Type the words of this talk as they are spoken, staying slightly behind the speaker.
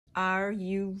Are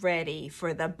you ready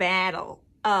for the battle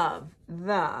of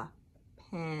the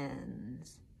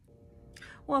pens?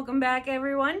 Welcome back,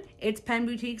 everyone. It's Pen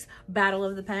Boutique's Battle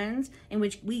of the Pens, in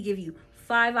which we give you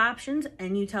 5 options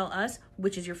and you tell us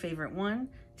which is your favorite one.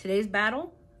 Today's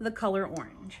battle, the color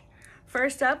orange.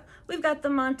 First up, we've got the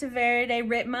Monteverde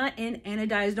Ritma in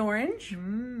Anodized Orange.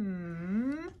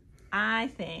 I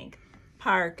think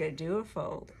Parka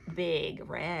Duofold Big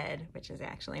Red, which is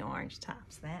actually orange,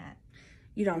 tops that.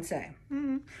 You don't say.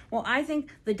 Well, I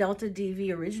think the Delta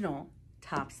DV Original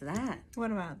tops that.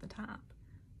 What about the top?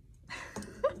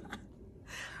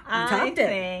 topped it.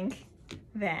 think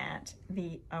that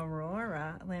the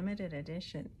Aurora limited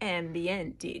edition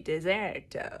Ambienti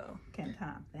Deserto can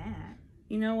top that.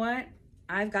 You know what?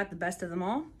 I've got the best of them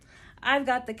all. I've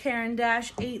got the Caran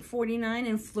 849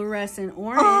 in Fluorescent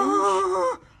Orange.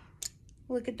 Oh,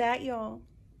 Look at that, y'all.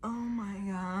 oh my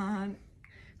God.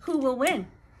 Who will win?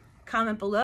 Comment below.